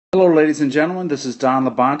Hello, ladies and gentlemen. This is Don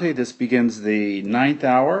Labonte. This begins the 9th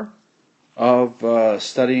hour of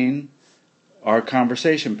studying our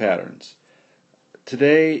conversation patterns.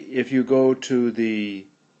 Today, if you go to the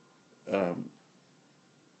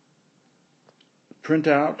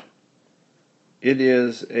printout, it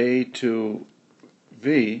is A to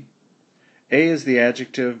V. A is the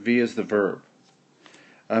adjective, V is the verb.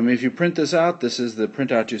 If you print this out, this is the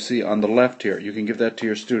printout you see on the left here. You can give that to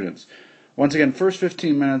your students. Once again, first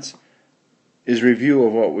 15 minutes is review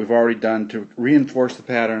of what we've already done to reinforce the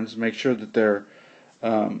patterns, make sure that they're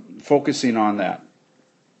focusing on that.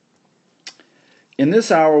 In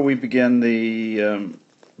this hour, we begin the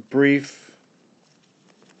brief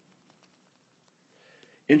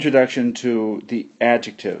introduction to the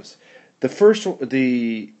adjectives. The first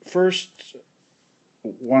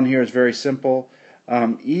one here is very simple.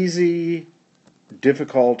 Easy,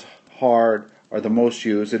 difficult, hard are the most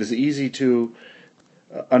used. It is easy to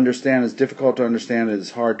understand, it's difficult to understand, it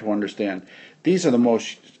is hard to understand. These are the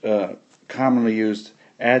most commonly used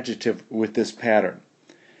adjective with this pattern.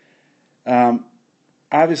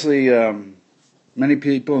 Obviously, many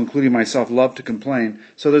people, including myself, love to complain.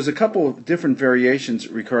 So there's a couple of different variations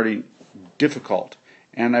regarding difficult.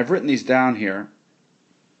 And I've written these down here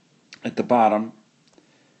at the bottom.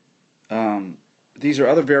 These are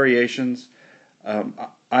other variations.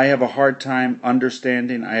 I have a hard time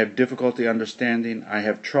understanding. I have difficulty understanding. I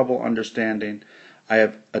have trouble understanding. I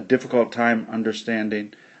have a difficult time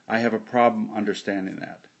understanding. I have a problem understanding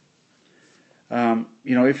that.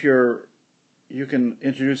 You can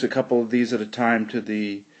introduce a couple of these at a time to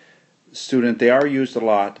the student. They are used a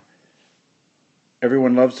lot.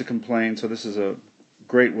 Everyone loves to complain, so this is a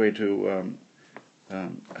great way to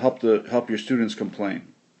help your students complain.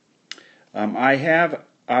 I have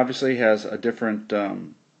obviously has a different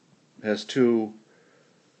has two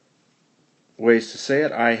ways to say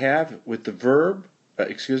it. I have with the verb,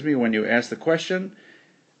 when you ask the question,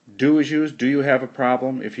 do is used. Do you have a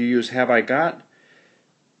problem? If you use have I got,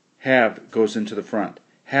 have goes into the front.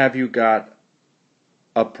 Have you got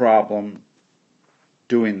a problem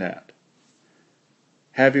doing that?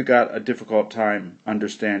 Have you got a difficult time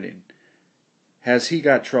understanding? Has he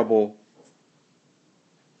got trouble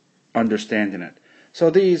understanding it? So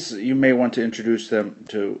these, you may want to introduce them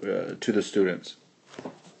to the students.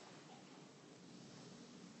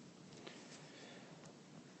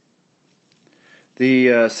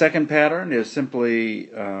 The second pattern is simply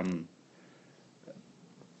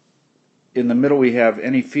in the middle we have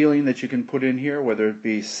any feeling that you can put in here, whether it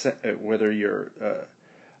be whether you're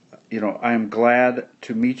I am glad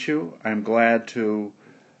to meet you, I'm glad to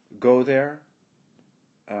go there,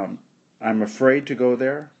 I'm afraid to go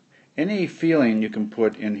there. Any feeling you can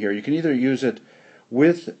put in here. You can either use it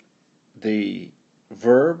with the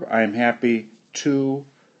verb, I am happy to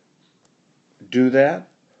do that,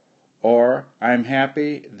 or I'm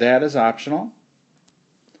happy, that is optional.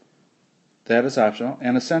 That is optional.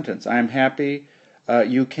 And a sentence. I am happy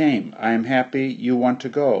you came. I am happy you want to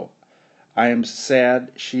go. I am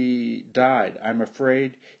sad she died. I'm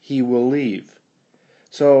afraid he will leave.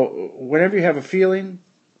 So whenever you have a feeling,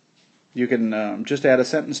 you can just add a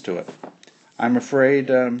sentence to it. I'm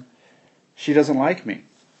afraid she doesn't like me.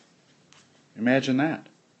 Imagine that.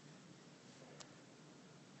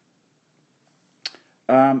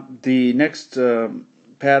 The next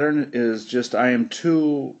pattern is just I am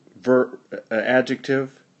too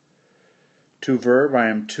adjective to verb. I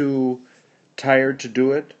am too tired to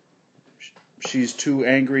do it. She's too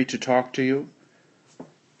angry to talk to you.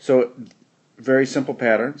 So very simple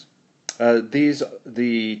patterns.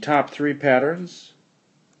 The top three patterns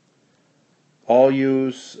all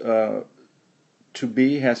use to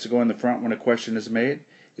be has to go in the front when a question is made.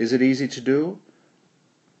 Is it easy to do?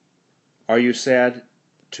 Are you sad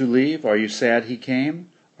to leave? Are you sad he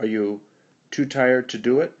came? Are you too tired to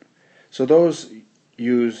do it? So those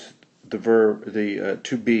use the verb, the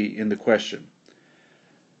to be in the question.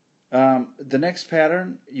 The next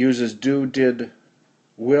pattern uses do, did,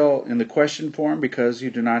 will in the question form because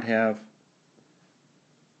you do not have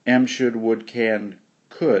am, should, would, can,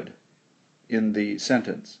 could in the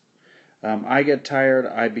sentence. I get tired,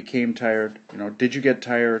 I became tired. Did you get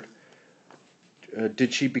tired?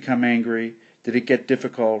 Did she become angry? Did it get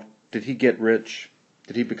difficult? Did he get rich?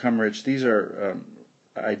 Did he become rich? These are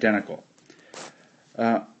identical.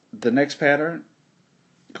 The next pattern,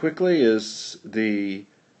 quickly, is the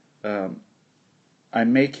I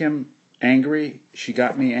make him angry, she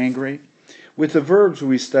got me angry. With the verbs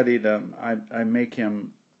we studied, I make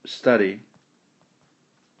him study.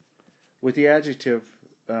 With the adjective,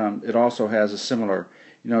 it also has a similar,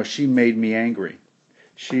 she made me angry.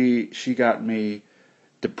 She got me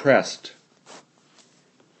depressed.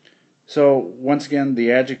 So once again,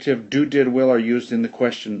 the adjective do, did, will are used in the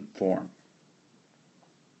question form.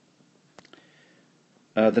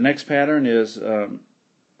 The next pattern is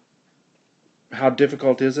how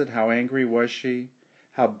difficult is it? How angry was she?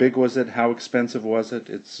 How big was it? How expensive was it?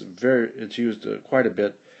 It's used quite a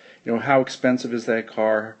bit. You know, how expensive is that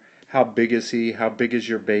car? How big is he? How big is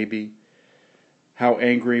your baby? How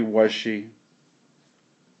angry was she?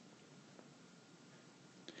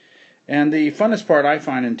 And the funnest part I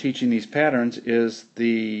find in teaching these patterns is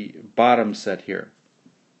the bottom set here.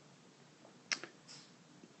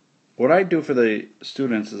 What I do for the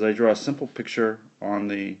students is I draw a simple picture on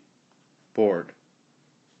the board.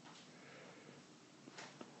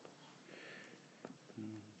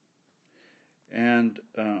 And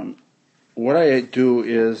what I do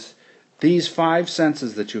is these 5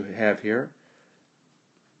 senses that you have here.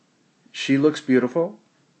 She looks beautiful.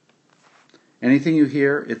 Anything you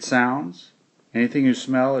hear, it sounds. Anything you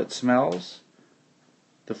smell, it smells.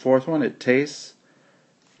 The 4th one, it tastes,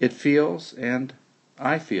 it feels, and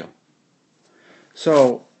I feel.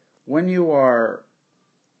 So when you are,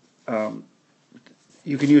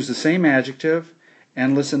 you can use the same adjective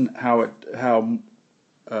and listen how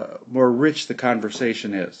more rich the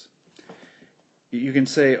conversation is. You can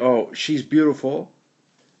say, "Oh, she's beautiful."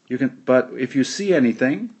 But if you see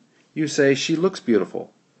anything, you say, "She looks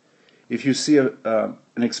beautiful." If you see an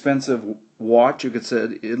expensive watch, you could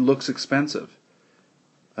say, "It looks expensive."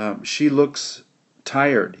 She looks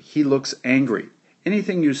tired. He looks angry.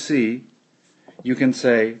 Anything you see, you can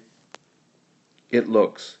say, "It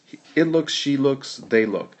looks." It looks, she looks, they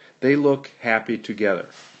look. They look happy together.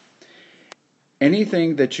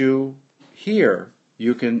 Anything that you hear,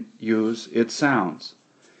 you can use it sounds.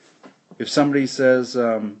 If somebody says,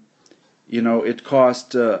 you know, it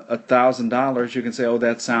cost $1,000, you can say, "Oh,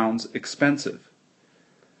 that sounds expensive."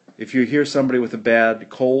 If you hear somebody with a bad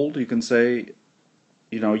cold, you can say,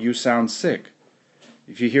 you know, "You sound sick."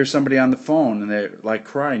 If you hear somebody on the phone and they're like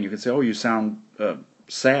crying, you can say, "Oh, you sound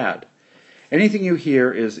sad." Anything you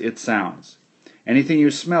hear is it sounds. Anything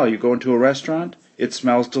you smell, you go into a restaurant, it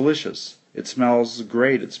smells delicious. It smells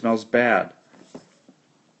great. It smells bad.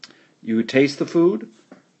 You taste the food,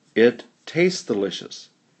 it tastes delicious.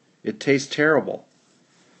 It tastes terrible.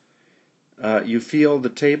 You feel the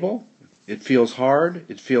table, it feels hard,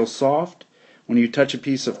 it feels soft. When you touch a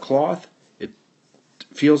piece of cloth, it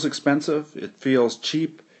feels expensive, it feels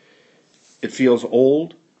cheap, it feels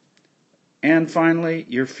old. And finally,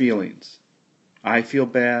 your feelings. I feel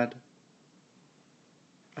bad.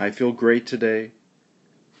 I feel great today.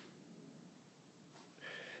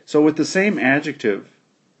 So with the same adjective,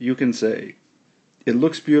 you can say, "It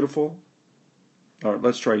looks beautiful," or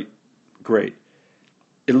let's try great.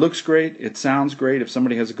 It looks great, it sounds great if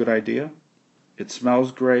somebody has a good idea. It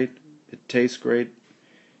smells great, it tastes great,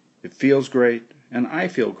 it feels great, and I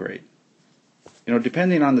feel great. You know,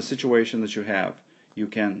 depending on the situation that you have, you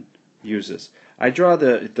can use this. I draw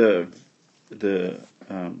the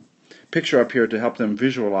picture up here to help them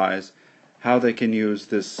visualize how they can use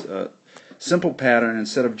this simple pattern.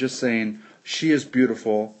 Instead of just saying, "She is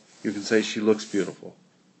beautiful," you can say, "She looks beautiful."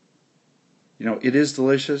 You know, it is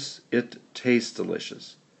delicious, it tastes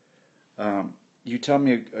delicious. You tell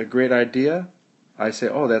me a great idea, I say,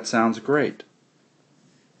 "Oh, that sounds great."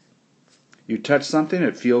 You touch something,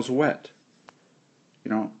 it feels wet. You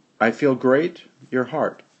know, I feel great, your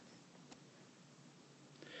heart.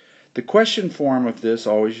 The question form of this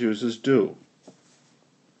always uses do.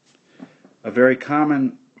 A very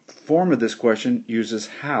common form of this question uses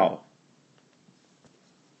how.